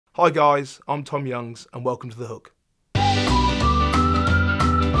Hi guys, I'm Tom Youngs and welcome to The Hook.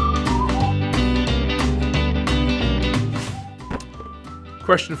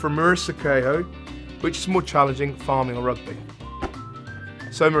 Question from Marissa Cahill: which is more challenging, farming or rugby?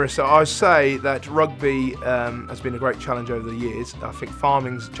 So Marissa, I say that rugby has been a great challenge over the years. I think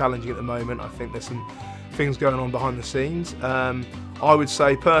farming's challenging at the moment. I think there's some things going on behind the scenes. I would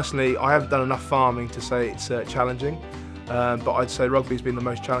say personally, I haven't done enough farming to say it's challenging, but I'd say rugby's been the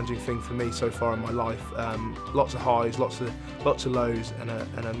most challenging thing for me so far in my life. Lots of highs, lots of lows, and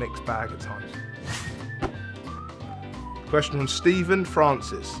a mixed bag at times. Question from Stephen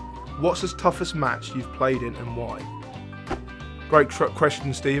Francis: what's the toughest match you've played in and why? Great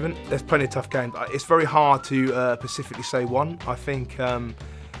question, Stephen. There's plenty of tough games. It's very hard to specifically say one. I think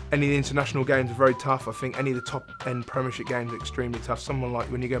any of the international games are very tough. I think any of the top-end Premiership games are extremely tough. Someone like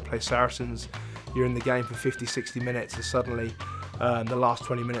when you go play Saracens, you're in the game for 50, 60 minutes, and suddenly the last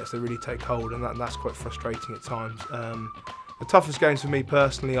 20 minutes they really take hold, and that's quite frustrating at times. The toughest games for me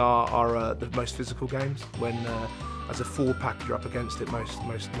personally are the most physical games, when as a four-pack you're up against it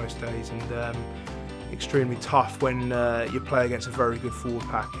most days, and extremely tough when you play against a very good forward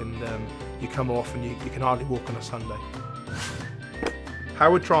pack and you come off and you can hardly walk on a Sunday.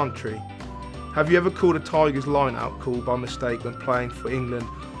 Howard Trantry: have you ever called a Tigers line-out call by mistake when playing for England,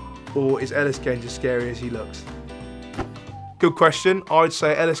 or is Ellis Genge as scary as he looks? Good question. I'd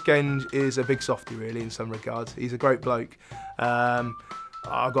say Ellis Genge is a big softie really in some regards. He's a great bloke. I've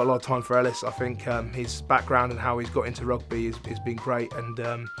got a lot of time for Ellis. I think his background and how he's got into rugby has been great,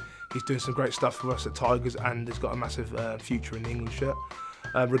 and he's doing some great stuff for us at Tigers, and has got a massive future in the England shirt.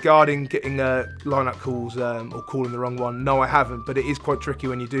 Regarding getting line-up calls or calling the wrong one, no I haven't, but it is quite tricky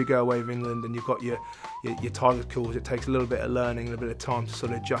when you do go away with England and you've got your Tigers calls. It takes a little bit of learning and a bit of time to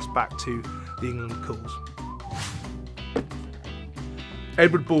sort of adjust back to the England calls.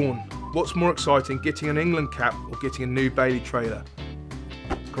 Edward Bourne: what's more exciting, getting an England cap or getting a new Bailey trailer?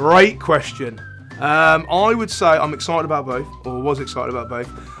 Great question. I would say I'm excited about both, or was excited about both.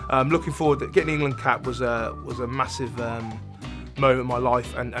 Looking forward to getting the England cap was a massive moment in my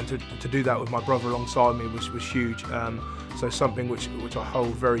life, and to do that with my brother alongside me was huge. So something which I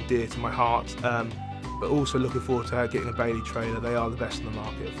hold very dear to my heart. But also looking forward to getting a Bailey trailer. They are the best in the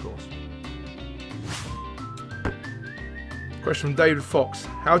market, of course. Question from David Fox: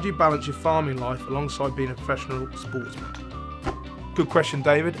 how do you balance your farming life alongside being a professional sportsman? Good question,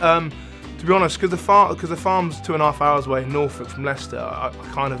 David. To be honest, because the farm's 2.5 hours away in Norfolk from Leicester, I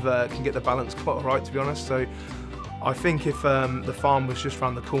kind of can get the balance quite all right, to be honest. So I think if the farm was just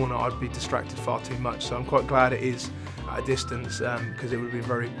around the corner, I'd be distracted far too much. So I'm quite glad it is at a distance, because it would be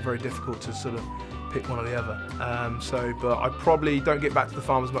very, very difficult to sort of pick one or the other. But I probably don't get back to the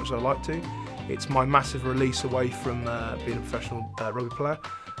farm as much as I'd like to. It's my massive release away from being a professional rugby player.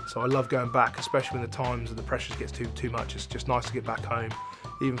 So I love going back, especially when the times and the pressures gets too much. It's just nice to get back home,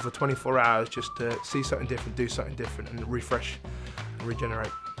 even for 24 hours, just to see something different, do something different, and refresh and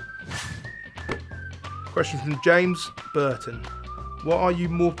regenerate. Question from James Burton: what are you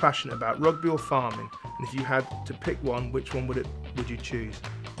more passionate about, rugby or farming? And if you had to pick one, which one would you choose?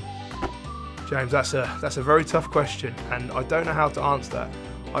 James, that's a very tough question, and I don't know how to answer that.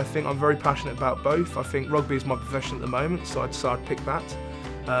 I think I'm very passionate about both. I think rugby is my profession at the moment, so I'd pick that.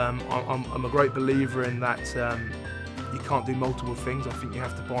 I'm a great believer in that you can't do multiple things. I think you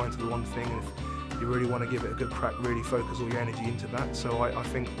have to buy into the one thing, and if you really want to give it a good crack, really focus all your energy into that. So I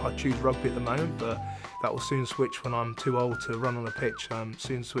think I'd choose rugby at the moment, but that will soon switch when I'm too old to run on a pitch.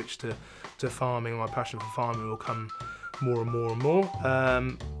 Soon switch to farming. My passion for farming will come more and more and more.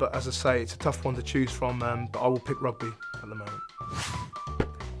 But as I say, it's a tough one to choose from, but I will pick rugby at the moment.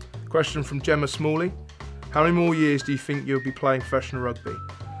 Question from Gemma Smalley: how many more years do you think you'll be playing professional rugby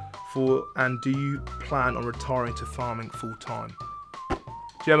for, and do you plan on retiring to farming full time?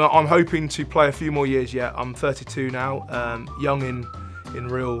 Gemma, I'm hoping to play a few more years yet. I'm 32 now, young in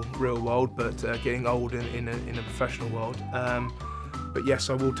real world, but getting old in a professional world. But yes,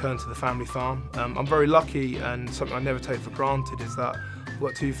 I will turn to the family farm. I'm very lucky, and something I never take for granted is that I've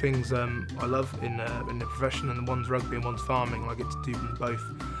got two things I love in the profession, and one's rugby and one's farming, and I get to do them both.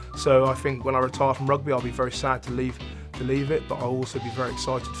 So I think when I retire from rugby, I'll be very sad to leave it, but I'll also be very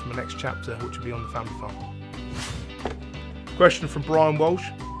excited for my next chapter, which will be on the family farm. Question from Brian Walsh: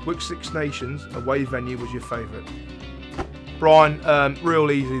 which Six Nations away venue was your favourite? Brian, real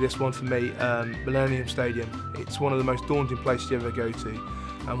easy this one for me, Millennium Stadium. It's one of the most daunting places you ever go to,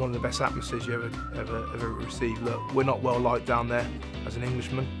 and one of the best atmospheres you ever receive. Look, we're not well liked down there as an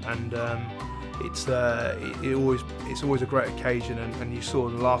Englishman, and it's always a great occasion. And you saw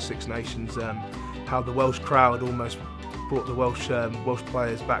in the last Six Nations how the Welsh crowd almost brought the Welsh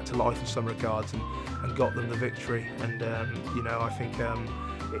players back to life in some regards and got them the victory. And you know, I think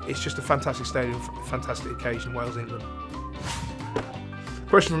it's just a fantastic stadium, fantastic occasion, Wales England.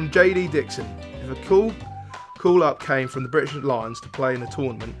 Question from JD Dixon: if a call up came from the British Lions to play in a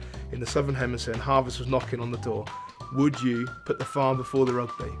tournament in the Southern Hemisphere and Harvest was knocking on the door, would you put the farm before the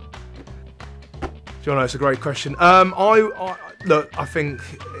rugby? John, it's a great question. Look, I think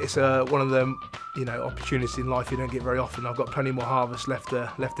it's one of them, you know, opportunities in life you don't get very often. I've got plenty more Harvest left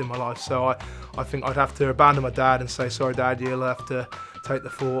in my life, so I think I'd have to abandon my dad and say, sorry Dad, you'll have to take the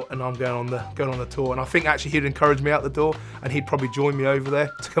fort, and I'm going on the tour. And I think actually he'd encourage me out the door, and he'd probably join me over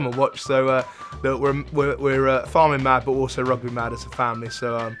there to come and watch. So look, we're farming mad, but also rugby mad as a family.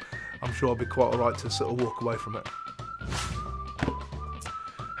 So I'm sure I'll be quite alright to sort of walk away from it.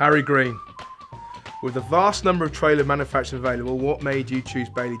 Harry Green: with a vast number of trailer manufacturers available, what made you choose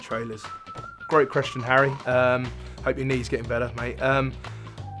BaileyTrailers? Great question, Harry. Hope your knee's getting better, mate.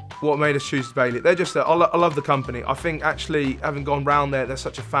 What made us choose Bailey? They're just, I love the company. I think actually, having gone round there, they're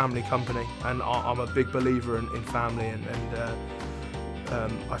such a family company, and I'm a big believer in family, and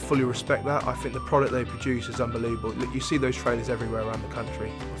I fully respect that. I think the product they produce is unbelievable. You see those trailers everywhere around the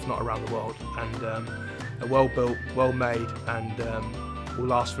country, if not around the world, and they're well built, well made, and will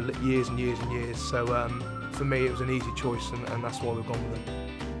last for years and years and years. So for me, it was an easy choice, and that's why we've gone with them.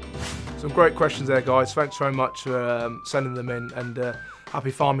 Some great questions there, guys. Thanks very much for sending them in, and happy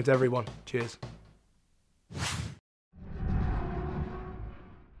farming to everyone. Cheers.